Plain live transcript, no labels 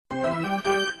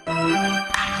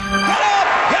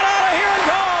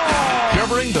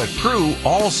crew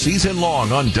all season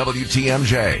long on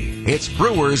WTMJ. It's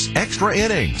Brewers Extra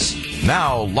Innings.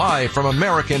 Now, live from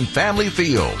American Family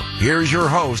Field, here's your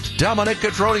host, Dom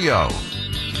Cotroneo.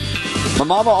 My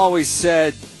mama always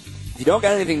said, if you don't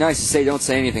got anything nice to say, don't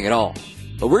say anything at all.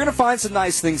 But we're going to find some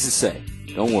nice things to say.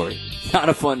 Don't worry. Not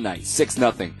a fun night.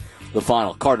 6-0. The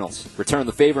final. Cardinals return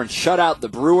the favor and shut out the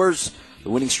Brewers.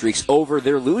 The winning streak's over.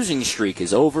 Their losing streak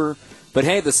is over. But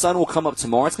hey, the sun will come up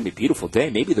tomorrow. It's going to be a beautiful day.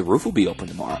 Maybe the roof will be open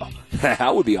tomorrow.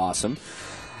 That would be awesome.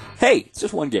 Hey, it's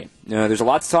just one game. There's a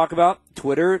lot to talk about.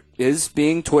 Twitter is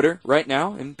being Twitter right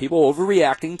now, and people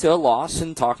overreacting to a loss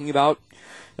and talking about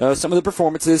some of the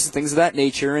performances and things of that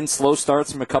nature and slow starts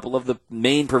from a couple of the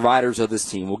main providers of this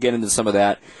team. We'll get into some of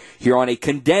that here on a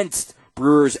condensed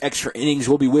Brewers Extra Innings.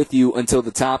 We'll be with you until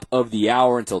the top of the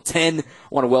hour, until 10. I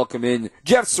want to welcome in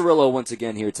Jeff Cirillo once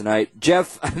again here tonight.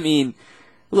 Jeff,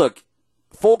 look,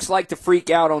 folks like to freak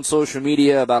out on social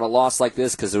media about a loss like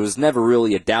this because there was never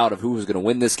really a doubt of who was going to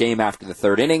win this game after the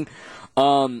third inning.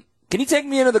 Can you take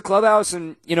me into the clubhouse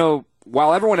and,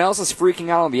 while everyone else is freaking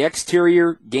out on the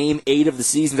exterior, game 8 of the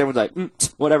season, everyone's like,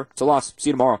 whatever, it's a loss. See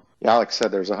you tomorrow. Yeah, Alex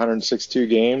said there's 162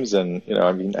 games, and,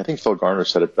 I think Phil Garner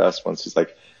said it best once. He's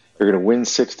like, you're going to win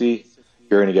 60,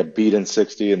 you're going to get beat in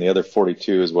 60, and the other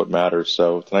 42 is what matters.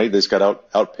 So tonight they just got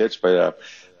out-pitched by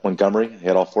Montgomery. He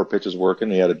had all 4 pitches working.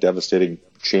 He had a devastating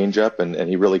changeup, and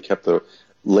he really kept the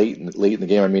late in the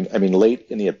game. I mean, late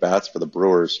in the at-bats for the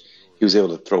Brewers, he was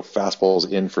able to throw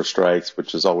fastballs in for strikes,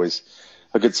 which is always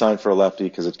a good sign for a lefty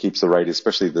because it keeps the righty,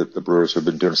 especially the Brewers who have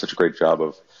been doing such a great job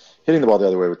of hitting the ball the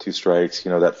other way with 2 strikes.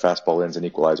 That fastball ends an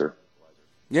equalizer.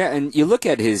 Yeah, and you look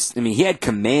at he had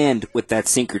command with that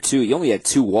sinker too. He only had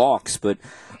 2 walks, but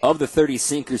of the 30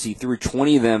 sinkers he threw,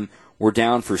 20 of them were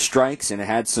down for strikes, and it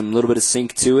had some little bit of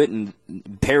sink to it and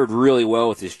paired really well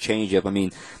with his changeup.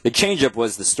 The changeup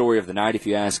was the story of the night, if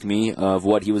you ask me, of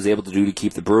what he was able to do to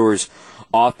keep the Brewers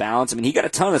off balance. He got a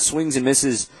ton of swings and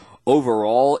misses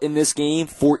overall in this game,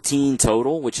 14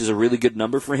 total, which is a really good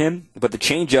number for him. But the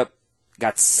changeup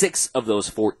got 6 of those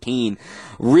 14.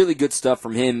 Really good stuff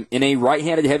from him. In a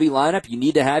right-handed heavy lineup, you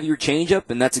need to have your changeup,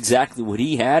 and that's exactly what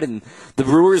he had. And the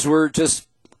Brewers were just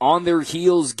on their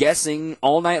heels guessing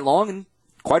all night long, and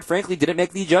quite frankly, didn't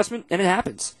make the adjustment, and it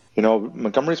happens.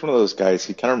 Montgomery's one of those guys.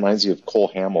 He kind of reminds you of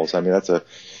Cole Hamels. That's a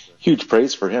huge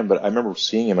praise for him, but I remember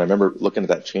seeing him. I remember looking at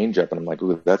that changeup, and I'm like,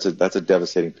 ooh, that's a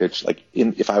devastating pitch.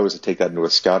 If I was to take that into a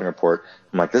scouting report,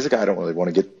 I'm like, this is a guy I don't really want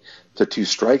to get to 2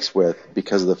 strikes with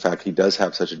because of the fact he does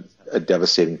have such a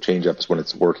devastating changeup when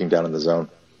it's working down in the zone.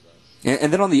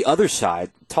 And then on the other side,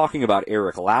 talking about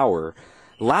Eric Lauer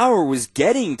was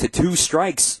getting to 2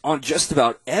 strikes on just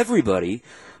about everybody,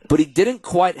 but he didn't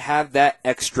quite have that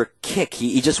extra kick.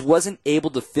 He just wasn't able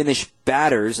to finish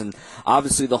batters, and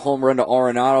obviously the home run to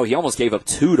Arenado, he almost gave up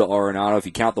 2 to Arenado if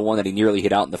you count the one that he nearly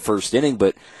hit out in the first inning.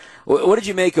 But what did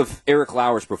you make of Eric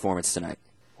Lauer's performance tonight?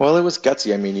 Well, it was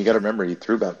gutsy. You got to remember he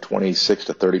threw about 26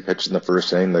 to 30 pitches in the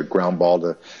first inning, the ground ball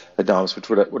to Adams, which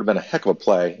would have been a heck of a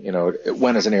play. It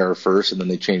went as an error first, and then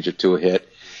they changed it to a hit.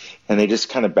 And they just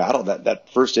kind of battled. That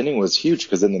first inning was huge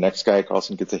because then the next guy,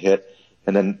 Carlson, gets a hit.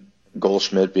 And then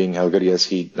Goldschmidt, being how good he is,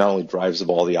 he not only drives the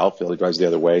ball to the outfield, he drives the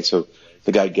other way. So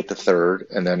the guy get to third.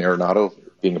 And then Arenado,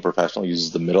 being a professional,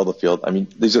 uses the middle of the field.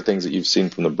 These are things that you've seen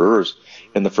from the Brewers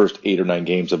in the first 8 or 9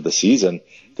 games of the season,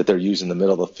 that they're using the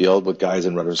middle of the field with guys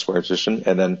in runner and square position.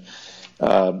 And then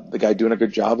the guy doing a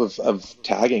good job of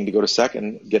tagging to go to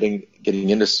second, getting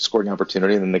into scoring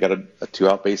opportunity, and then they got a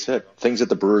 2-out base hit. Things that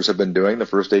the Brewers have been doing the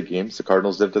first 8 games, the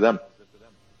Cardinals did to them.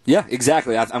 Yeah,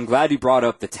 exactly. I'm glad you brought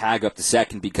up the tag up to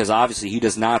second because obviously he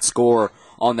does not score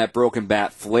on that broken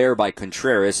bat flare by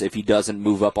Contreras if he doesn't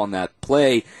move up on that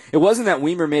play. It wasn't that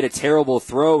Weimer made a terrible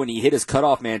throw and he hit his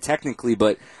cutoff man technically,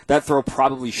 but that throw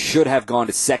probably should have gone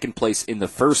to second place in the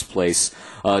first place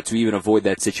to even avoid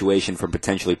that situation from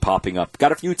potentially popping up.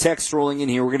 Got a few texts rolling in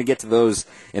here. We're going to get to those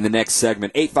in the next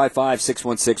segment.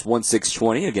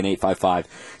 855-616-1620. Again,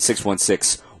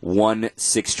 855-616-1620.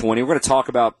 1620. We're going to talk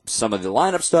about some of the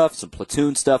lineup stuff, some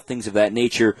platoon stuff, things of that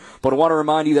nature. But I want to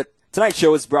remind you that tonight's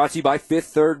show is brought to you by Fifth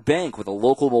Third Bank. With a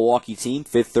local Milwaukee team,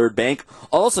 Fifth Third Bank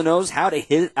also knows how to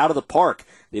hit it out of the park.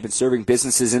 They've been serving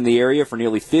businesses in the area for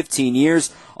nearly 15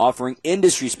 years, offering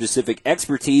industry-specific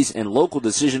expertise and local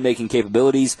decision-making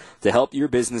capabilities to help your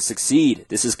business succeed.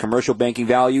 This is commercial banking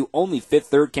value only Fifth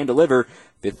Third can deliver.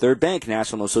 Fifth Third Bank,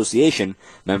 National Association,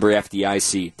 member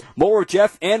FDIC. More with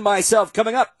Jeff and myself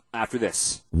coming up after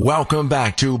this. Welcome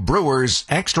back to Brewers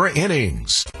Extra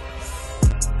Innings.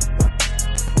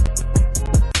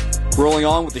 Rolling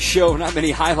on with the show, not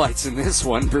many highlights in this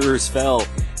one. Brewers fell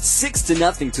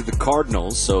 6-0 to the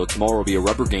Cardinals, so tomorrow will be a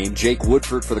rubber game. Jake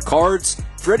Woodford for the Cards,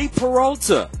 Freddie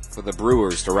Peralta for the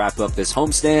Brewers to wrap up this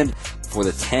homestand for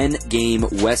the 10-game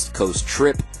West Coast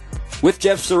trip. With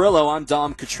Jeff Cirillo, I'm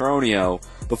Dom Cotroneo.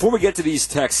 Before we get to these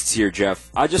texts here, Jeff,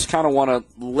 I just kind of want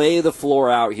to lay the floor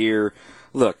out here.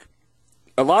 Look,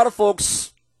 a lot of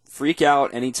folks freak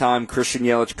out anytime Christian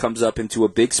Yelich comes up into a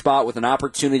big spot with an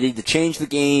opportunity to change the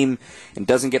game and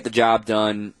doesn't get the job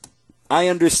done. I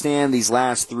understand these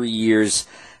last 3 years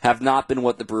have not been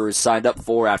what the Brewers signed up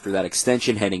for after that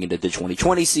extension heading into the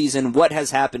 2020 season. What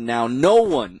has happened now, no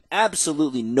one,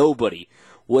 absolutely nobody,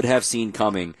 would have seen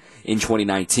coming in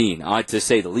 2019, to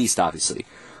say the least, obviously.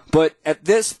 But at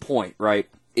this point, right,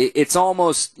 it's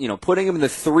almost, putting him in the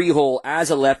 3-hole as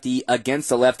a lefty against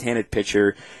a left-handed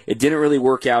pitcher. It didn't really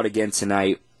work out again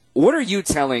tonight. What are you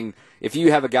telling, if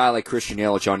you have a guy like Christian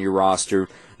Yelich on your roster,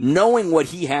 knowing what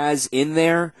he has in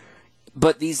there,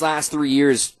 but these last 3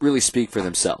 years really speak for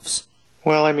themselves?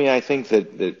 Well, I think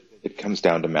that it comes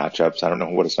down to matchups. I don't know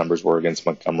what his numbers were against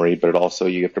Montgomery, but it also,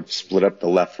 you have to split up the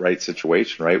left-right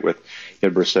situation, right, with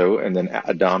Brosseau and then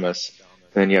Adames.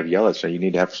 And then you have Yelich. So you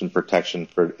need to have some protection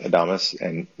for Adames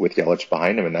and with Yelich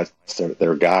behind him, and that's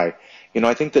their guy.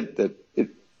 I think that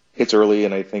it's early,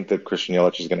 and I think that Christian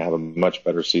Yelich is going to have a much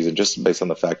better season just based on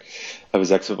the fact of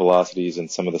his exit velocities and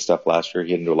some of the stuff last year.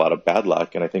 He had into a lot of bad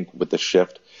luck, and I think with the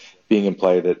shift being in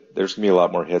play that there's going to be a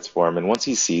lot more hits for him. And once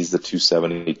he sees the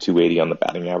 270, 280 on the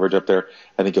batting average up there,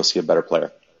 I think you'll see a better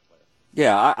player.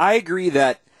 Yeah, I agree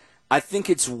that I think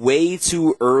it's way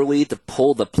too early to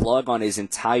pull the plug on his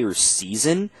entire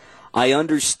season. I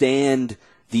understand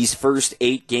these first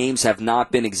 8 games have not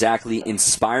been exactly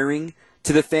inspiring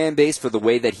to the fan base for the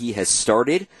way that he has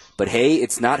started. But hey,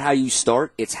 it's not how you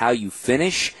start, it's how you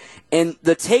finish. And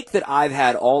the take that I've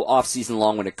had all offseason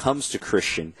long when it comes to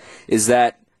Christian is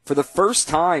that for the first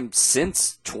time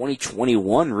since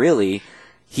 2021, really,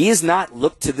 he has not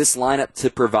looked to this lineup to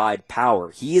provide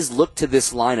power. He has looked to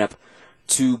this lineup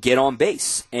to get on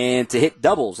base and to hit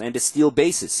doubles and to steal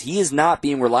bases. He is not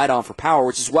being relied on for power,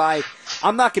 which is why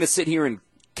I'm not going to sit here and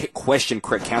question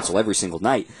Craig Counsell every single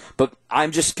night, but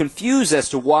I'm just confused as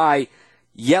to why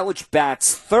Yelich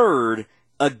bats third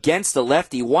against a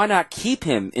lefty. Why not keep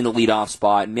him in the leadoff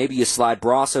spot and maybe you slide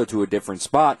Brosseau to a different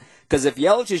spot? Because if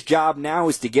Yelich's job now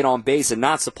is to get on base and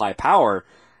not supply power,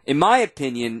 in my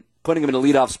opinion, putting him in a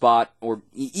leadoff spot, or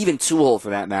even 2-hole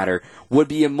for that matter, would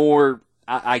be a more,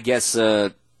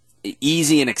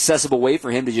 easy and accessible way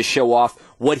for him to just show off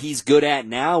what he's good at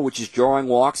now, which is drawing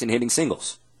walks and hitting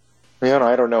singles. Yeah,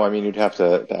 I don't know. You'd have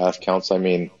to ask Counsell.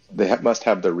 They must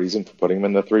have the reason for putting him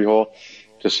in the 3-hole,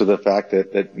 just for the fact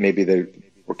that maybe they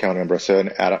were counting on Brosseau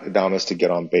and Adames to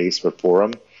get on base before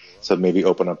him. So maybe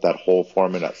open up that hole for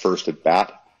him in that first at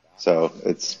bat. So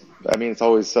it's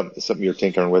always something you're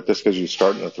tinkering with. Just because you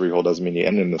start in the 3-hole doesn't mean you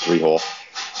end in the 3-hole.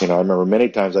 I remember many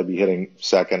times I'd be hitting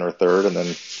second or third, and then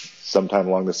sometime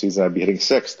along the season I'd be hitting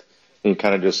sixth. And you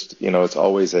kind of just, it's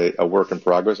always a work in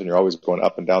progress, and you're always going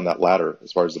up and down that ladder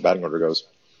as far as the batting order goes.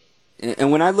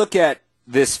 And when I look at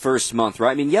this first month,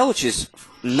 right, Yelich is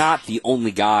not the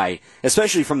only guy,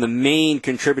 especially from the main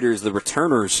contributors, the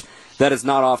returners, that is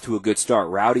not off to a good start.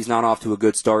 Rowdy's not off to a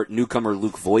good start. Newcomer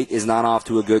Luke Voit is not off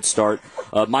to a good start.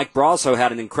 Mike Brosseau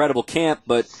had an incredible camp,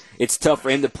 but it's tough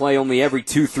for him to play only every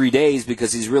 2-3 days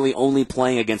because he's really only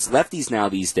playing against lefties now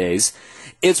these days.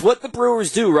 It's what the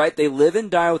Brewers do, right? They live and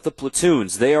die with the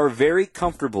platoons. They are very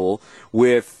comfortable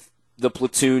with the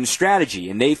platoon strategy,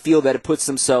 and they feel that it puts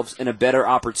themselves in a better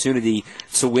opportunity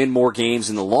to win more games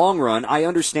in the long run. I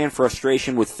understand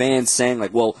frustration with fans saying,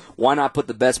 well, why not put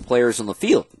the best players on the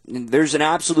field? And there's an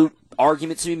absolute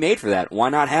argument to be made for that. Why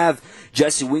not have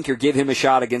Jesse Winker give him a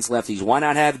shot against lefties? Why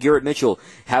not have Garrett Mitchell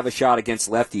have a shot against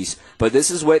lefties? But this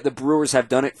is the way the Brewers have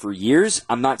done it for years.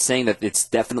 I'm not saying that it's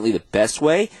definitely the best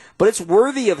way, but it's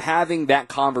worthy of having that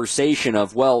conversation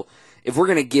of, well, if we're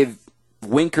going to give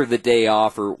Winker the day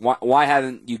off, or why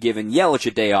haven't you given Yelich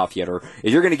a day off yet? Or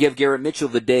if you're going to give Garrett Mitchell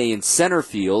the day in center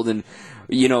field, and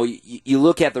you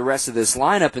look at the rest of this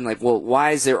lineup and why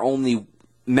is there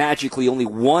magically only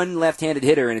one left-handed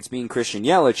hitter, and it's being Christian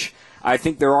Yelich? I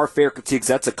think there are fair critiques.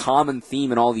 That's a common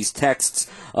theme in all these texts.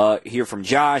 Here from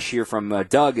Josh, here from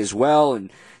Doug as well,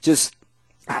 and just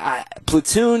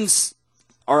platoons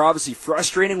are obviously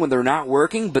frustrating when they're not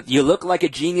working, but you look like a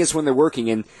genius when they're working.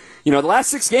 And, the last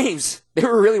 6 games, they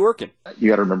were really working. You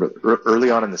got to remember,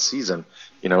 early on in the season,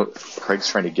 Craig's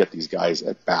trying to get these guys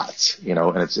at bats,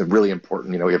 and it's really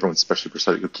important, everyone, especially for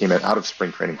somebody who came out of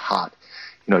spring training hot,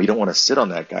 you don't want to sit on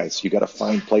that guy. So you got to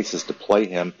find places to play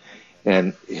him.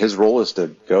 And his role is to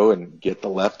go and get the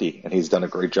lefty. And he's done a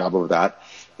great job of that.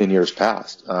 in years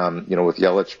past. With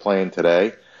Yelich playing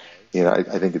today,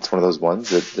 I think it's one of those ones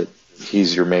that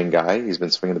he's your main guy. He's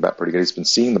been swinging the bat pretty good. He's been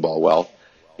seeing the ball well.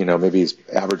 Maybe his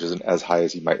average isn't as high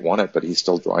as he might want it, but he's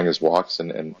still drawing his walks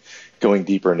and going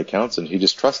deeper into counts, and he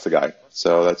just trusts the guy.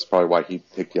 So that's probably why he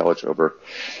picked Yelich over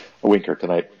a Winker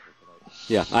tonight.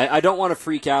 Yeah, I don't want to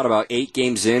freak out about 8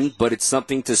 games in, but it's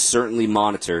something to certainly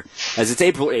monitor. As it's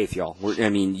April 8th, y'all.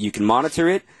 You can monitor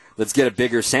it. Let's get a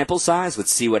bigger sample size.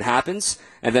 Let's see what happens,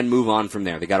 and then move on from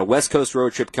there. They got a West Coast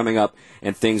road trip coming up,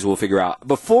 and things we'll figure out.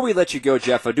 Before we let you go,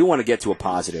 Jeff, I do want to get to a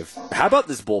positive. How about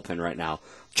this bullpen right now?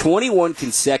 21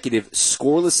 consecutive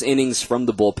scoreless innings from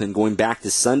the bullpen going back to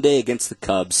Sunday against the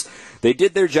Cubs. They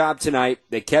did their job tonight.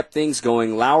 They kept things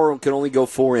going. Lauer could only go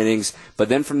 4 innings, but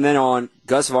then from then on,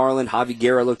 Gus Varland, Javi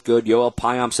Guerra looked good. Yoel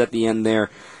Payamps at the end there.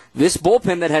 This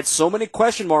bullpen that had so many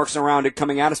question marks around it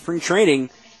coming out of spring training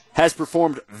has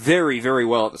performed very, very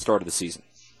well at the start of the season.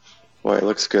 Boy, it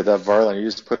looks good. That Varland, you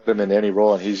just put him in any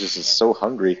role, and he's just so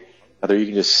hungry. You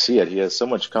can just see it. He has so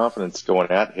much confidence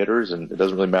going at hitters, and it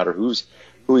doesn't really matter who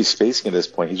he's facing at this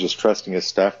point. He's just trusting his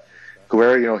stuff.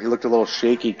 Guerra, he looked a little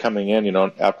shaky coming in,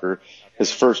 after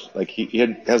his first,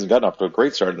 he hasn't gotten off to a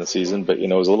great start in the season, but,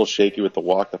 was a little shaky with the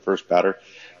walk, the first batter.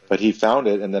 But he found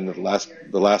it, and then the last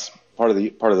part of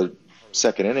the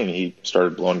second inning, he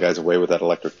started blowing guys away with that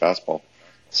electric fastball.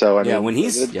 So, when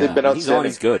they've been outstanding. He's on,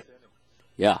 he's good.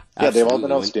 Yeah, they've all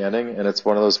been outstanding, and it's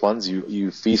one of those ones you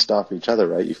feast off each other,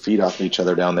 right? You feed off each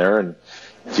other down there, and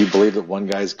if you believe that one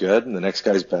guy's good and the next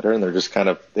guy's better, and they're just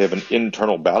they have an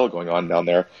internal battle going on down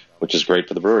there, which is great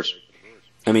for the Brewers.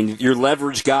 Your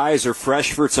leverage guys are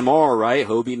fresh for tomorrow, right?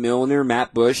 Hobie Milner,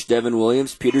 Matt Bush, Devin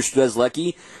Williams, Peter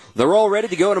Strzelecki. They're all ready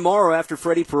to go tomorrow after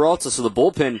Freddie Peralta, so the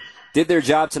bullpen did their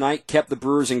job tonight, kept the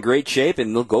Brewers in great shape,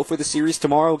 and they'll go for the series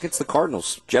tomorrow against the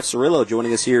Cardinals. Jeff Cirillo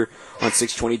joining us here on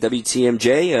 620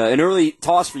 WTMJ. An early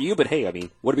toss for you, but hey,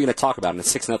 what are we going to talk about in a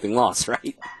 6-0 loss,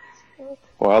 right?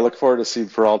 Well, I look forward to seeing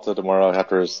Peralta tomorrow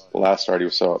after his last start. He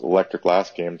was so electric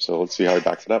last game, so let's see how he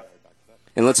backs it up.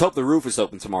 And let's hope the roof is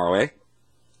open tomorrow, eh?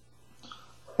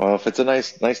 Well, if it's a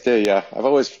nice day, yeah. I've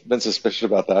always been suspicious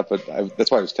about that, but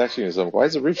that's why I was texting you. So why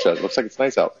is the roof shut? It looks like it's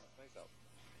nice out.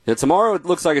 Yeah, tomorrow it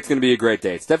looks like it's going to be a great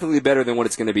day. It's definitely better than what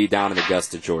it's going to be down in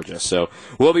Augusta, Georgia. So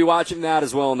we'll be watching that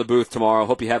as well in the booth tomorrow.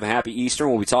 Hope you have a happy Easter.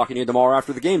 We'll be talking to you tomorrow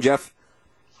after the game, Jeff.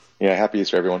 Yeah, happy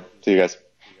Easter, everyone. See you guys.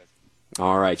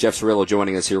 All right, Jeff Cirillo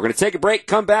joining us here. We're going to take a break,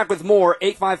 come back with more.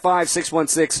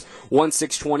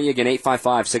 855-616-1620. Again,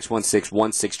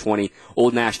 855-616-1620.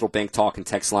 Old National Bank talk and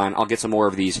text line. I'll get some more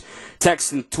of these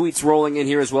texts and tweets rolling in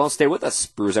here as well. Stay with us.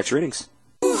 Brewers Extra Innings.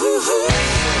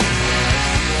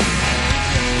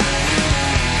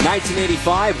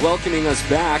 1985, welcoming us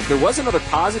back. There was another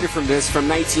positive from this from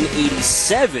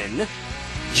 1987.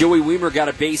 Joey Weimer got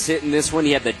a base hit in this one.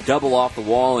 He had the double off the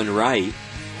wall in right.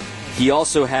 He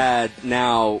also had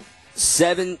now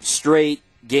 7 straight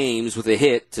games with a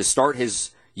hit to start his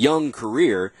young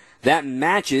career. That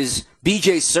matches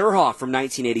B.J. Surhoff from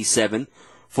 1987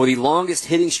 for the longest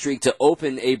hitting streak to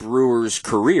open a Brewers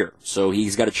career. So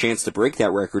he's got a chance to break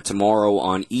that record tomorrow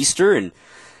on Easter. And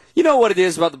you know what it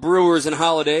is about the Brewers and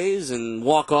holidays and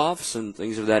walk-offs and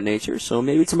things of that nature. So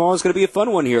maybe tomorrow's going to be a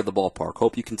fun one here at the ballpark.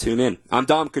 Hope you can tune in. I'm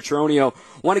Dom Cotroneo.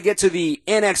 Want to get to the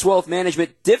Annex Wealth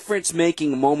Management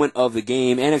difference-making moment of the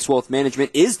game. Annex Wealth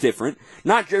Management is different,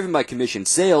 not driven by commission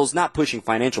sales, not pushing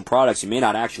financial products you may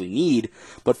not actually need,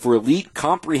 but for elite,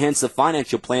 comprehensive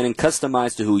financial planning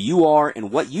customized to who you are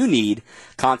and what you need.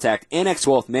 Contact Annex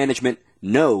Wealth Management.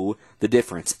 Know the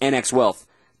difference. AnnexWealth.com.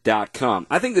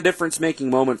 I think the difference-making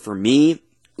moment for me,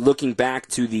 looking back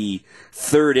to the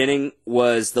third inning,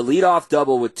 was the leadoff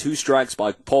double with 2 strikes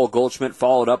by Paul Goldschmidt,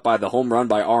 followed up by the home run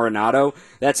by Arenado.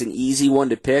 That's an easy one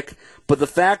to pick. But the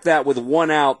fact that with 1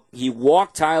 out, he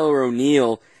walked Tyler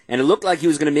O'Neill, and it looked like he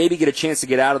was going to maybe get a chance to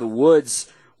get out of the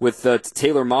woods with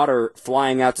Taylor Motter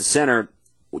flying out to center.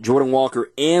 Jordan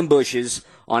Walker ambushes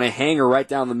on a hanger right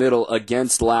down the middle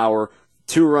against Lauer.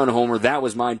 2-run homer. That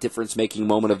was my difference-making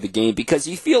moment of the game because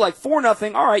you feel like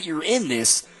 4-0, all right, you're in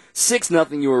this.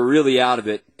 6-0, you were really out of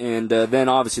it. And then,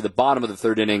 obviously, the bottom of the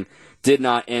third inning did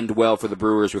not end well for the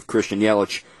Brewers with Christian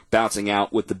Yelich bouncing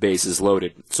out with the bases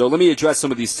loaded. So let me address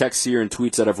some of these texts here and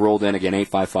tweets that have rolled in. Again,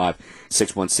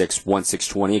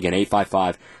 855-616-1620. Again,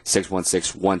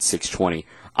 855-616-1620.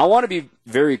 I want to be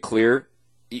very clear.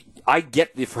 I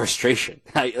get the frustration.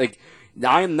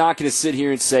 I am not going to sit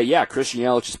here and say, yeah, Christian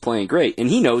Yelich is playing great. And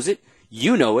he knows it.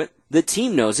 You know it. The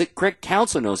team knows it. Craig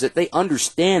Counsell knows it. They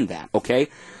understand that, okay?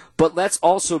 But let's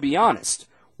also be honest.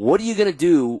 what are you going to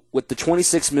do with the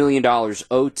 $26 million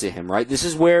owed to him, right? This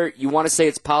is where you want to say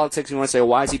it's politics. You want to say,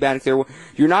 why is he batting third?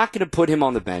 You're not going to put him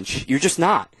on the bench. You're just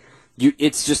not.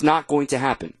 It's just not going to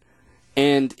happen.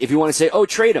 And if you want to say,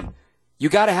 trade him, you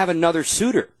got to have another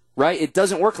suitor, right? It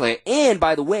doesn't work like that. And,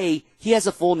 by the way, he has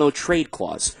a full no-trade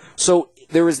clause. So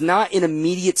there is not an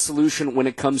immediate solution when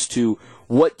it comes to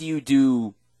what do you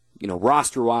do,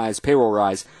 roster-wise,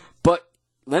 payroll-wise. But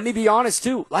let me be honest,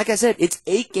 too. Like I said, it's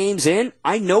 8 games in.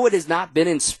 I know it has not been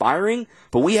inspiring,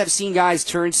 but we have seen guys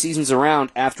turn seasons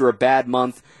around after a bad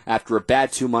month, after a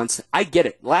bad 2 months. I get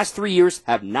it. The last 3 years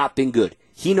have not been good.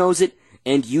 He knows it,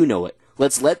 and you know it.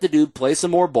 Let's let the dude play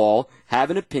some more ball,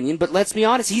 have an opinion, but let's be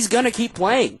honest, he's going to keep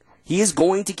playing. He is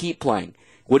going to keep playing.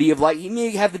 Would he have he may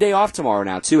have the day off tomorrow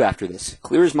now, too, after this.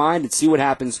 Clear his mind and see what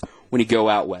happens when you go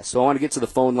out west. So I want to get to the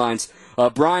phone lines.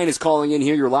 Brian is calling in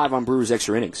here. You're live on Brewers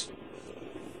Extra Innings.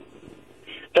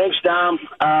 Thanks, Dom.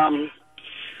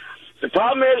 The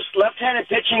problem is left-handed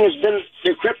pitching has been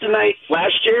their kryptonite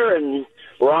last year, and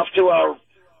we're off to a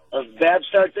bad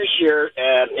start this year.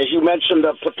 And as you mentioned,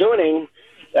 the platooning,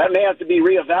 that may have to be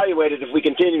reevaluated if we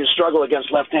continue to struggle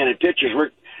against left-handed pitchers.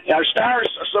 Our stars,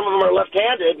 some of them are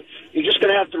left-handed. You're just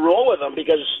going to have to roll with them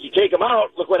because you take them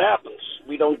out, look what happens.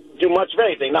 We don't do much of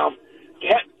anything. Now,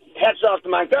 hats off to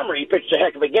Montgomery. He pitched a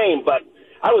heck of a game, but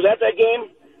I was at that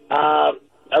game.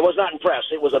 I was not impressed.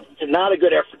 It was not a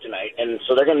good effort tonight, and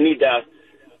so they're going to need to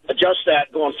adjust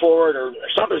that going forward, or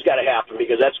something's got to happen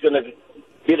because that's going to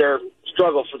be their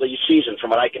struggle for the season from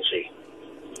what I can see.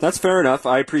 That's fair enough.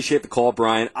 I appreciate the call,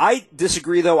 Brian. I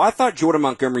disagree, though. I thought Jordan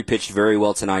Montgomery pitched very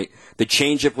well tonight. The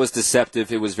changeup was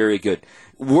deceptive. It was very good.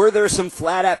 Were there some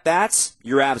flat at-bats?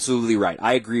 You're absolutely right.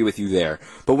 I agree with you there.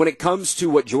 But when it comes to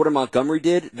what Jordan Montgomery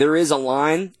did, there is a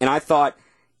line, and I thought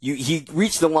he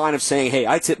reached the line of saying, hey,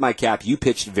 I tip my cap. You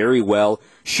pitched very well.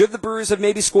 Should the Brewers have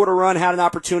maybe scored a run, had an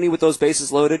opportunity with those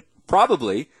bases loaded?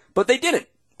 Probably, but they didn't.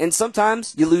 And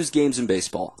sometimes you lose games in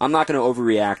baseball. I'm not going to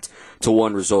overreact to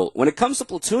one result. When it comes to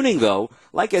platooning, though,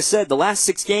 like I said, the last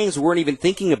 6 games we weren't even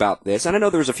thinking about this. And I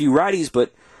know there was a few righties,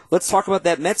 but let's talk about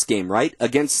that Mets game, right?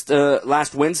 Against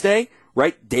last Wednesday,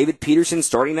 right? David Peterson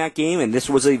starting that game, and this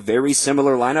was a very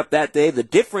similar lineup that day. The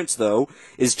difference, though,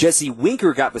 is Jesse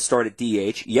Winker got the start at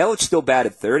DH. Yelich still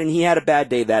batted third, and he had a bad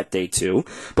day that day, too.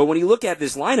 But when you look at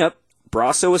this lineup,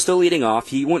 Brasso was still leading off.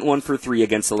 He went 1 for 3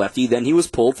 against the lefty. Then he was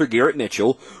pulled for Garrett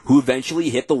Mitchell, who eventually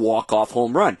hit the walk-off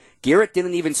home run. Garrett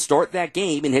didn't even start that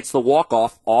game and hits the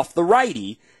walk-off off the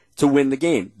righty to win the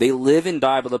game. They live and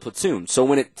die by the platoon. So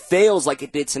when it fails like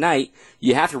it did tonight,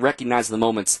 you have to recognize the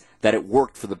moments that it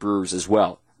worked for the Brewers as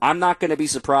well. I'm not going to be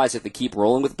surprised if they keep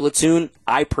rolling with platoon.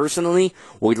 I personally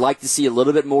would like to see a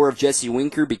little bit more of Jesse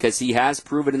Winker because he has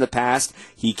proven in the past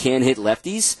he can hit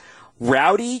lefties.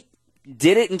 Rowdy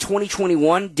did it in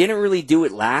 2021, didn't really do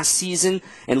it last season,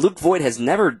 and Luke Voigt has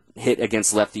never hit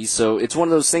against lefties, so it's one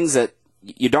of those things that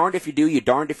you're darned if you do, you're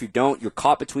darned if you don't. You're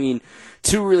caught between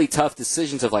two really tough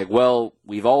decisions of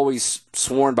we've always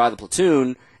sworn by the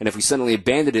platoon, and if we suddenly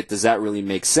abandon it, does that really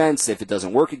make sense? If it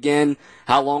doesn't work again,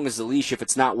 how long is the leash if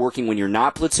it's not working when you're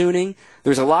not platooning?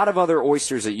 There's a lot of other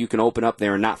oysters that you can open up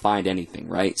there and not find anything,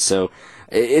 right? So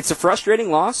it's a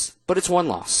frustrating loss, but it's one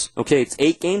loss. Okay, it's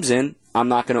 8 games in. I'm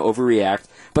not going to overreact,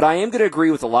 but I am going to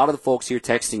agree with a lot of the folks here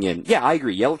texting in. Yeah, I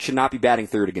agree. Yelich should not be batting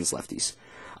third against lefties.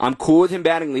 I'm cool with him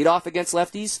batting leadoff against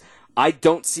lefties. I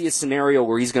don't see a scenario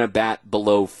where he's going to bat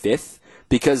below 5th,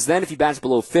 because then if he bats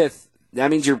below 5th, that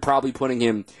means you're probably putting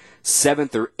him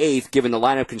 7th or 8th, given the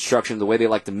lineup construction, the way they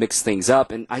like to mix things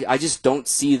up, and I just don't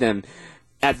see them,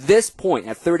 at this point,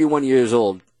 at 31 years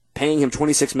old, paying him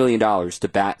 $26 million to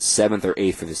bat 7th or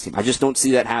 8th for this team. I just don't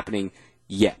see that happening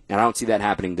yet, and I don't see that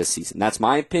happening this season. That's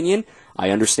my opinion.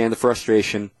 I understand the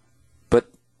frustration,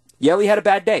 but Yelly had a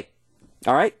bad day.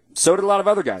 All right? So did a lot of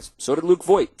other guys. So did Luke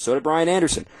Voigt. So did Brian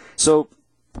Anderson. So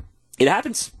it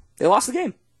happens. They lost the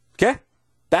game. Okay?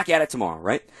 Back at it tomorrow,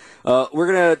 right? We're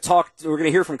gonna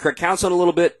hear from Craig Counsell in a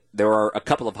little bit. There are a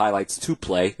couple of highlights to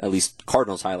play, at least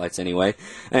Cardinals highlights anyway.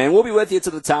 And we'll be with you to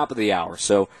the top of the hour.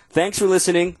 So thanks for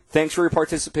listening. Thanks for your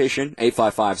participation.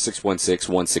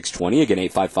 855-616-1620. Again,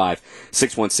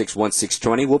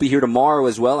 855-616-1620. We'll be here tomorrow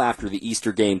as well after the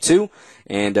Easter game too.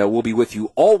 And we'll be with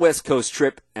you all West Coast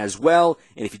trip as well.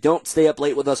 And if you don't stay up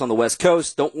late with us on the West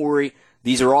Coast, don't worry.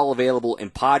 These are all available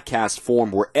in podcast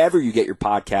form wherever you get your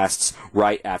podcasts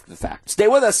right after the fact. Stay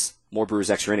with us. More Brewers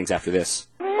Extra Innings after this.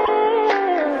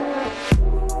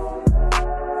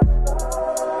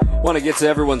 Want to get to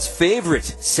everyone's favorite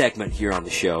segment here on the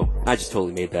show. I just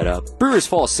totally made that up. Brewers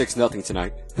fall 6-0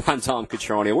 tonight. I'm Dom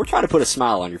Cotroneo. We're trying to put a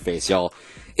smile on your face, y'all.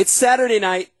 It's Saturday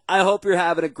night. I hope you're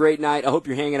having a great night. I hope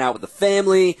you're hanging out with the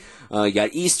family. You got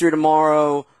Easter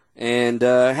tomorrow. And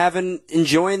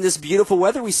enjoying this beautiful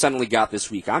weather we suddenly got this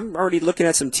week. I'm already looking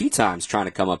at some tea times trying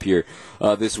to come up here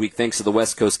this week, thanks to the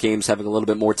West Coast games having a little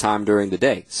bit more time during the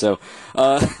day. So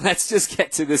let's just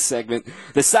get to this segment.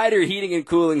 The Cider Heating and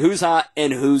Cooling, who's hot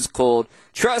and who's cold.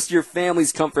 Trust your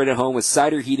family's comfort at home with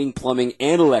Cider Heating, Plumbing,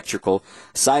 and Electrical.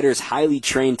 Cider's highly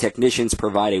trained technicians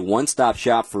provide a one-stop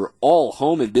shop for all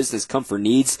home and business comfort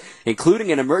needs,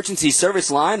 including an emergency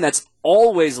service line that's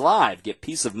always live. Get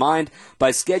peace of mind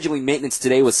by scheduling maintenance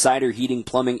today with Cider Heating,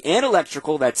 Plumbing, and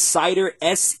Electrical. That's Cider,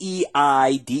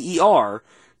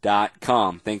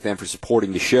 SEIDER.com. Thank them for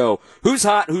supporting the show. Who's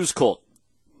hot, who's cold?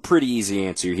 Pretty easy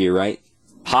answer here, right?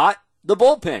 Hot, the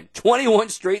bullpen. 21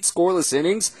 straight scoreless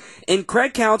innings. And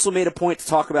Craig Counsell made a point to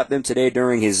talk about them today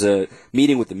during his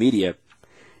meeting with the media.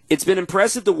 It's been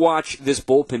impressive to watch this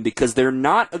bullpen because they're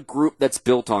not a group that's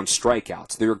built on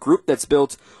strikeouts. They're a group that's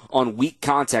built on weak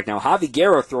contact. Now, Javi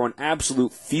Guerra throwing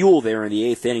absolute fuel there in the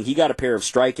eighth inning. He got a pair of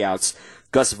strikeouts.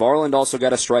 Gus Varland also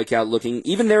got a strikeout looking.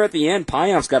 Even there at the end,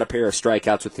 Payam's got a pair of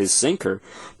strikeouts with his sinker.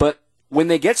 But when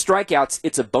they get strikeouts,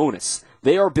 it's a bonus.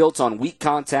 They are built on weak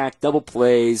contact, double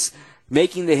plays,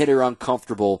 making the hitter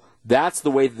uncomfortable. That's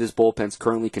the way that this bullpen's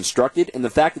currently constructed. And the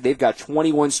fact that they've got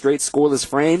 21 straight scoreless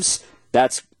frames,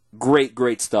 that's great,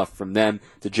 great stuff from them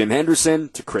to Jim Henderson,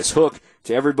 to Chris Hook,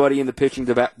 to everybody in the pitching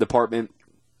department.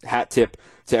 Hat tip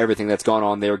to everything that's gone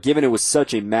on there, given it was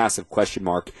such a massive question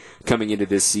mark coming into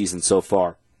this season so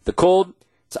far. The cold,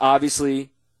 it's obviously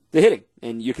the hitting.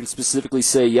 And you can specifically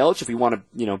say Yelich. If you want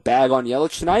to, bag on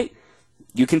Yelich tonight,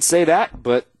 you can say that.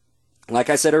 But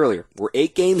like I said earlier, we're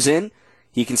 8 games in.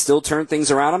 He can still turn things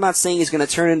around. I'm not saying he's going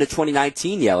to turn into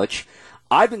 2019 Yelich.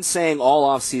 I've been saying all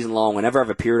off season long, whenever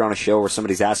I've appeared on a show where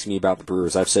somebody's asking me about the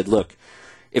Brewers, I've said, look,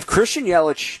 if Christian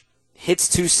Yelich hits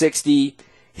 260,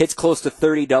 hits close to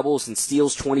 30 doubles and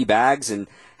steals 20 bags and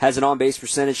has an on-base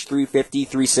percentage 350,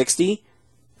 360,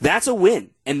 that's a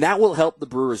win. And that will help the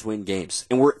Brewers win games.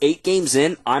 And we're 8 games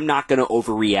in. I'm not going to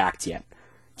overreact yet.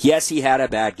 Yes, he had a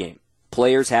bad game.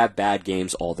 Players have bad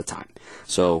games all the time.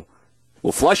 So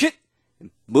we'll flush it,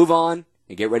 move on,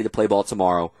 and get ready to play ball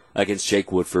tomorrow against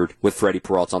Jake Woodford with Freddie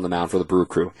Peralta on the mound for the Brew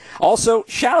Crew. Also,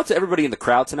 shout out to everybody in the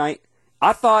crowd tonight.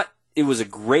 I thought it was a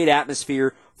great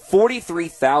atmosphere.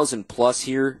 43,000 plus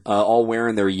here, all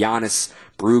wearing their Giannis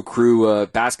Brew Crew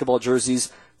basketball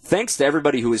jerseys. Thanks to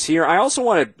everybody who was here. I also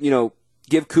want to,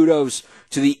 give kudos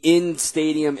to the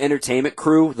in-stadium entertainment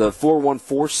crew, the 4-1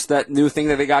 Force, that new thing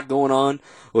that they got going on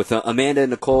with Amanda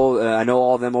and Nicole. I know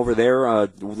all of them over there,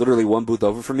 literally one booth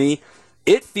over from me.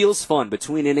 It feels fun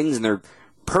between innings, and they're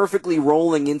perfectly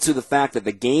rolling into the fact that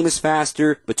the game is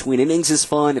faster. Between innings is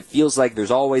fun. It feels like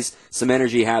there's always some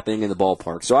energy happening in the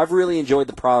ballpark. So I've really enjoyed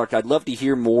the product. I'd love to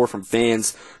hear more from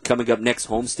fans coming up next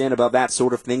homestand about that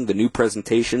sort of thing, the new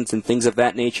presentations and things of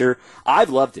that nature.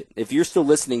 I've loved it. If you're still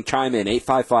listening, chime in.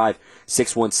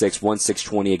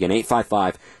 855-616-1620. Again,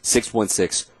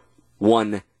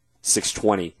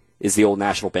 855-616-1620 is the Old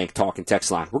National Bank talk and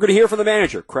text line. We're going to hear from the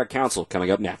manager, Craig Counsell,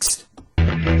 coming up next.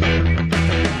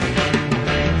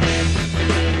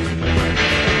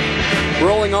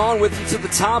 Rolling on with you to the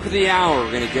top of the hour.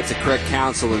 We're going to get to Craig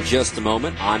Counsell in just a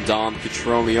moment. I'm Dom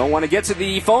Cotroneo. Want to get to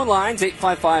the phone lines,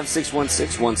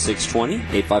 855-616-1620,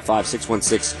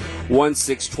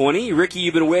 855-616-1620. Ricky,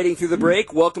 you've been waiting through the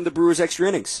break. Welcome to Brewers Extra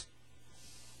Innings.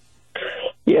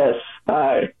 Yes,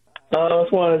 hi. I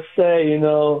just want to say,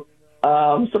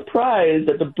 I'm surprised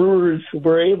that the Brewers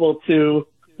were able to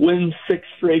win 6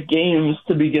 straight games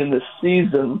to begin the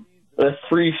season with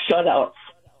 3 shutouts.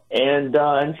 And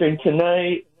entering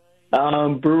tonight,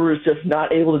 Brewers just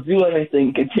not able to do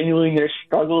anything, continuing their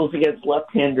struggles against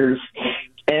left-handers.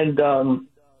 And,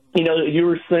 you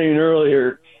were saying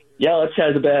earlier, Yelich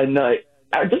has a bad night.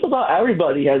 Just about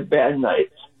everybody has bad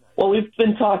nights. Well, we've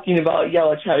been talking about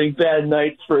Yelich having bad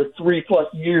nights for 3+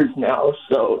 years now,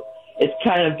 so it's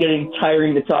kind of getting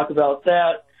tiring to talk about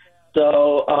that.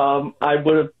 So I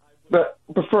would have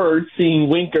preferred seeing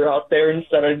Winker out there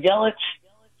instead of Yelich.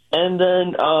 And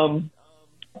then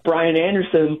Brian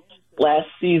Anderson last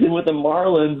season with the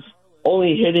Marlins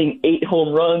only hitting 8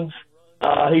 home runs.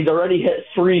 He's already hit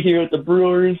 3 here with the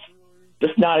Brewers.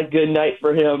 Just not a good night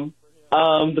for him.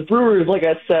 The Brewers, like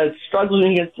I said,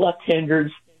 struggling against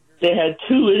left-handers. They had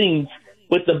 2 innings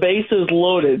with the bases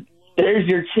loaded. There's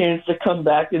your chance to come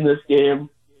back in this game.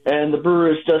 And the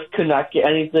Brewers just could not get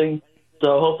anything.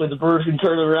 So hopefully the Brewers can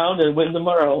turn around and win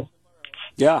tomorrow.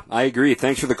 Yeah, I agree.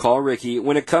 Thanks for the call, Ricky.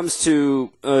 When it comes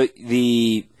to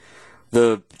the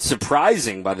the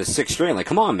surprising by the sixth straight. Like,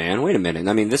 come on, man, wait a minute.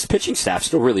 I mean, this pitching staff's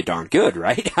still really darn good,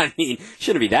 right? I mean,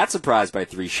 shouldn't be that surprised by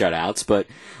 3 shutouts. But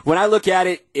when I look at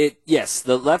it, yes,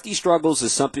 the lefty struggles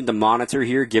is something to monitor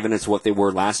here, given it's what they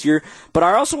were last year. But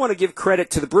I also want to give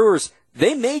credit to the Brewers.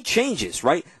 They made changes,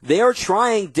 right? They are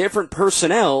trying different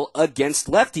personnel against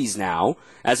lefties now,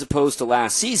 as opposed to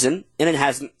last season, and it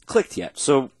hasn't clicked yet.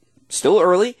 So, still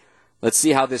early. Let's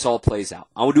see how this all plays out.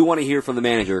 I do want to hear from the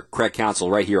manager, Craig Counsell,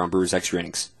 right here on Brewers Extra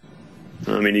Innings.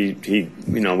 I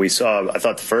mean, we saw, I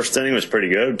thought the first inning was pretty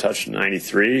good, touched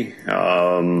 93,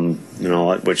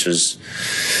 which is,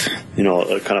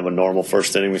 kind of a normal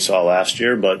first inning we saw last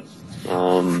year, but,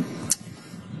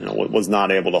 was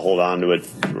not able to hold on to it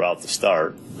throughout the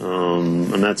start.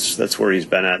 And that's where he's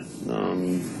been at,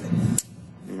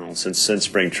 since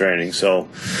spring training. So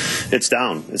it's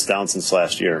down. It's down since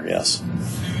last year, yes.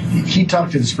 He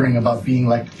talked in spring about feeling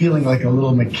like a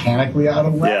little mechanically out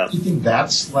of whack. Yeah. Do you think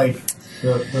that's like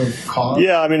the cause?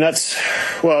 Yeah, I mean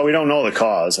we don't know the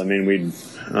cause. I mean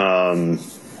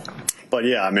but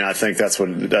yeah, I mean I think that's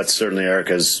certainly Eric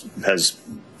has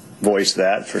voiced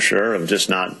that for sure, of just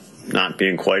not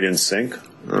being quite in sync.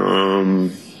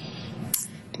 And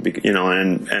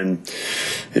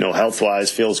health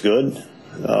wise feels good.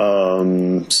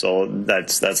 So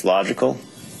that's logical.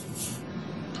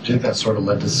 Do you think that sort of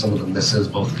led to some of the misses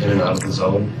both in and out of the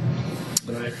zone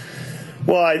tonight?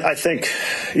 Well, I think,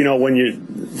 when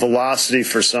velocity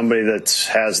for somebody that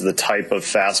has the type of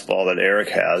fastball that Eric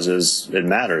has it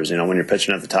matters. When you're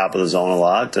pitching at the top of the zone a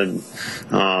lot, and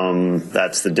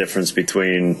that's the difference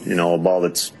between, a ball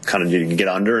that's kind of you can get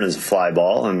under and is a fly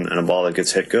ball and a ball that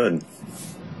gets hit good.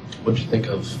 What did you think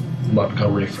of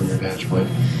Montgomery from your vantage point?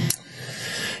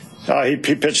 He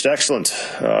pitched excellent.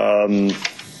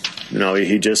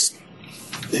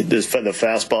 The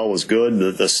fastball was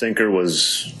good. The sinker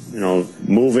was,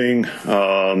 moving.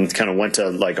 Kind of went to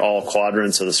like all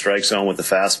quadrants of the strike zone with the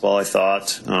fastball, I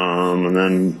thought. And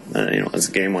then, as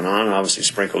the game went on, obviously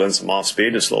sprinkled in some off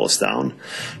speed to slow us down.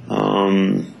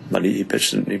 But he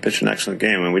pitched an excellent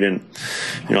game, and we didn't,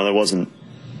 there wasn't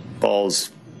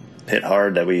balls hit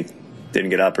hard that we didn't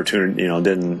get opportunity,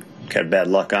 didn't get bad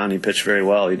luck on. He pitched very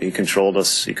well. He controlled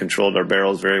us. He controlled our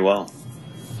barrels very well.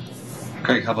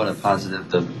 Craig, how about a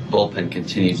positive? The bullpen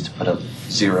continues to put up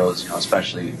zeros,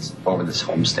 especially over this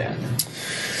homestand.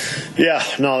 Yeah,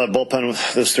 no, the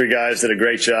bullpen, those 3 guys did a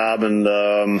great job, and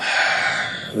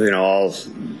it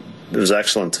was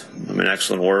excellent. I mean,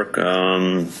 excellent work,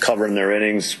 covering their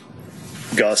innings.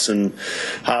 Gus and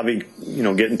Javi,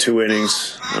 getting 2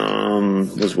 innings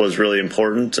was really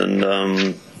important,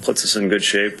 and puts us in good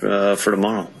shape for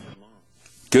tomorrow.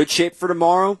 Good shape for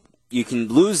tomorrow. You can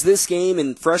lose this game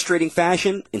in frustrating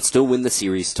fashion and still win the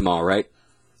series tomorrow, right?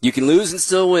 You can lose and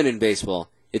still win in baseball.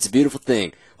 It's a beautiful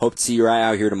thing. Hope to see you right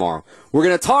out here tomorrow. We're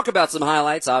going to talk about some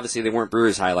highlights. Obviously, they weren't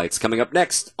Brewers highlights. Coming up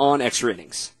next on Extra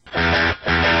Innings.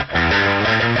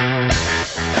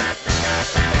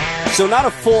 So not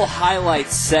a full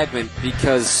highlights segment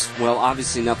because, well,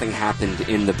 obviously nothing happened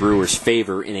in the Brewers'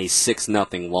 favor in a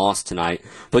 6-0 loss tonight.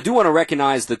 But do want to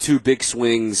recognize the 2 big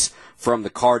swings from the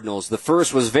Cardinals. The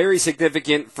first was very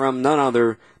significant from none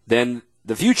other than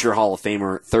the future Hall of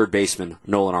Famer third baseman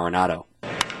Nolan Arenado.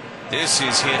 This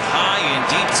is hit high and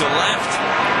deep to left.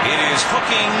 It is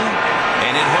hooking,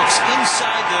 and it hooks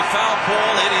inside the foul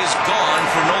pole. It is gone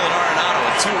for Nolan Arenado,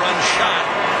 a 2-run shot.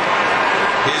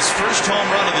 His first home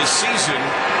run of the season,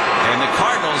 and the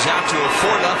Cardinals out to a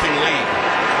 4-0 lead.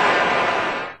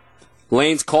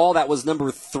 Lane's call, that was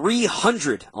number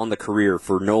 300 on the career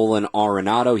for Nolan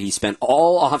Arenado. He spent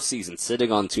all offseason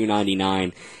sitting on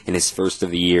 299 in his first of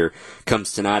the year.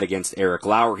 Comes tonight against Eric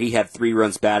Lauer. He had 3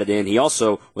 runs batted in. He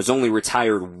also was only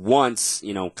retired once,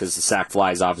 because the sac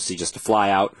fly is obviously just a fly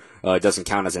out. It doesn't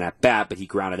count as an at-bat, but he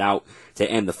grounded out to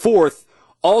end the 4th.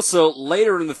 Also,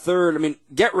 later in the 3rd,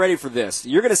 get ready for this.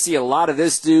 You're going to see a lot of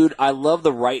this dude. I love the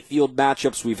right field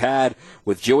matchups we've had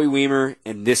with Joey Wiemer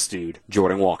and this dude,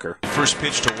 Jordan Walker. First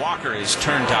pitch to Walker is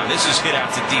turned down. This is hit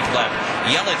out to deep left.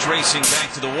 Yelich racing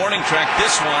back to the warning track.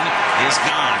 This one is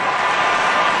gone.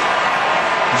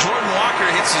 Jordan Walker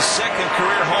hits his 2nd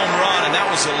career home run, and that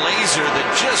was a laser that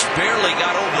just barely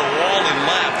got over the wall and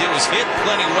left. It was hit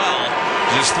plenty well,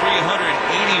 just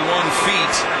 381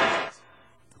 feet.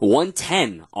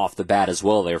 110 off the bat as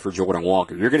well there for Jordan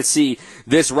Walker. You're going to see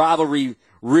this rivalry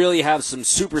really have some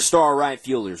superstar right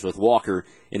fielders with Walker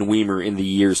and Wiemer in the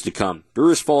years to come.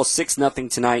 Brewers fall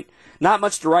 6-0 tonight. Not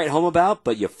much to write home about,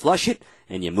 but you flush it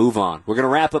and you move on. We're going to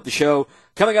wrap up the show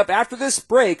coming up after this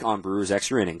break on Brewers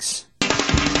Extra Innings.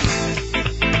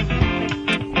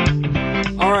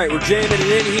 All right, we're jamming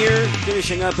it in here,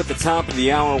 finishing up at the top of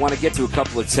the hour. I want to get to a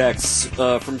couple of texts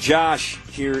from Josh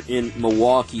here in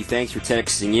Milwaukee. Thanks for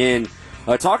texting in.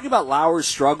 Talking about Lauer's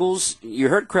struggles, you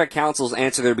heard Craig Counsell's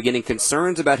answer there at the beginning,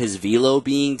 concerns about his velo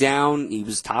being down. He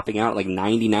was topping out at like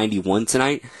 90, 91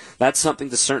 tonight. That's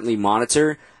something to certainly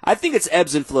monitor. I think it's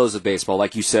ebbs and flows of baseball,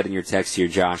 like you said in your text here,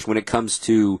 Josh, when it comes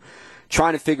to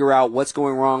trying to figure out what's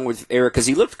going wrong with Eric, because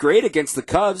he looked great against the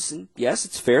Cubs. And yes,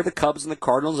 it's fair. The Cubs and the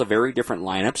Cardinals are very different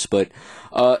lineups, but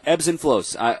ebbs and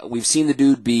flows. We've seen the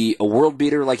dude be a world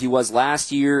beater like he was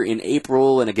last year in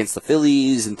April and against the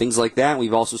Phillies and things like that.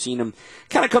 We've also seen him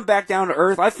kind of come back down to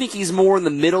earth. I think he's more in the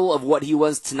middle of what he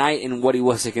was tonight and what he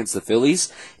was against the Phillies,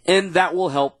 and that will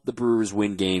help the Brewers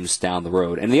win games down the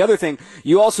road. And the other thing,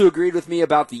 you also agreed with me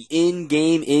about the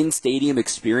in-game, in-stadium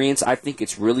experience. I think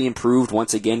it's really improved.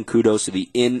 Once again, kudos to the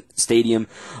in-stadium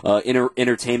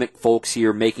entertainment folks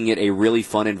here, making it a really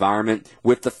fun environment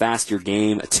with the faster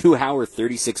game. A 2-hour,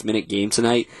 36-minute game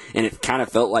tonight, and it kind of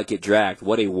felt like it dragged.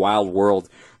 What a wild world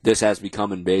this has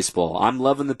become in baseball. I'm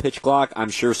loving the pitch clock.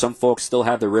 I'm sure some folks still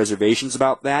have their reservations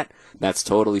about that. That's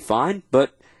totally fine,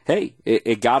 but hey,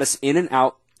 it got us in and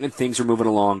out, and things are moving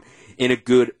along in a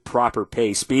good, proper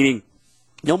pace, meaning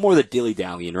no more the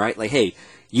dilly-dallying, right? Like, hey,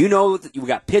 you know that we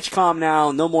got PitchCom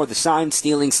now, no more the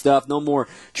sign-stealing stuff, no more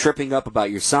tripping up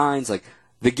about your signs. Like,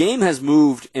 the game has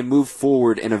moved and moved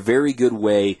forward in a very good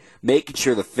way, making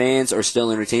sure the fans are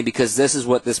still entertained, because this is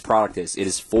what this product is. It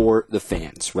is for the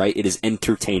fans, right? It is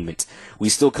entertainment. We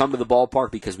still come to the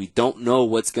ballpark because we don't know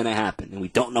what's going to happen, and we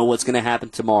don't know what's going to happen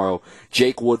tomorrow.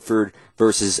 Jake Woodford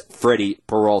versus Freddie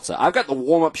Peralta. I've got the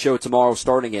warm-up show tomorrow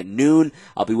starting at noon.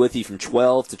 I'll be with you from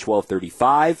 12 to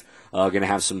 12:35. Going to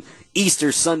have some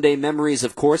Easter Sunday memories,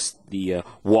 of course. The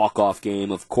walk-off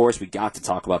game, of course. We got to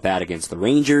talk about that against the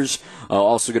Rangers.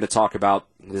 Also going to talk about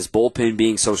this bullpen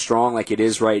being so strong like it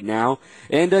is right now.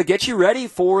 And get you ready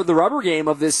for the rubber game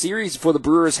of this series before the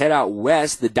Brewers head out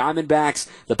west. The Diamondbacks,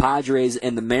 the Padres,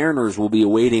 and the Mariners will be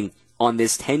awaiting on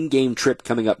this 10-game trip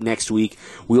coming up next week.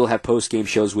 We'll have post-game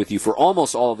shows with you for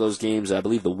almost all of those games. I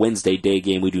believe the Wednesday day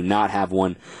game, we do not have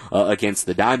one against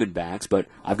the Diamondbacks, but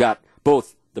I've got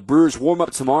both the Brewers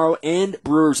warm-up tomorrow and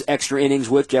Brewers Extra Innings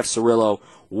with Jeff Cirillo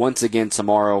once again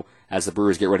tomorrow as the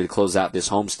Brewers get ready to close out this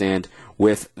homestand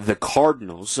with the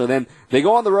Cardinals. So then they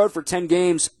go on the road for 10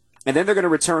 games, and then they're going to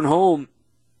return home.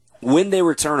 When they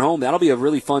return home, that'll be a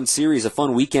really fun series, a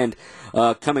fun weekend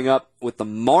coming up with the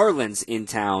Marlins in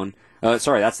town.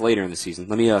 Sorry, that's later in the season.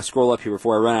 Let me scroll up here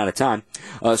before I run out of time.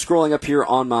 Scrolling up here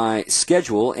on my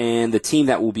schedule, and the team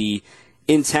that will be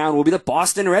in town will be the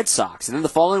Boston Red Sox. And then the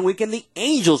following weekend, the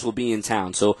Angels will be in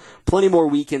town. So plenty more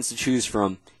weekends to choose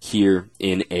from here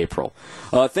in April.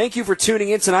 Thank you for tuning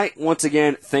in tonight. Once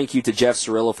again, thank you to Jeff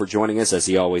Cirillo for joining us, as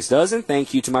he always does. And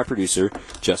thank you to my producer,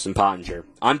 Justin Pottinger.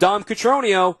 I'm Dom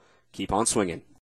Cotroneo. Keep on swinging.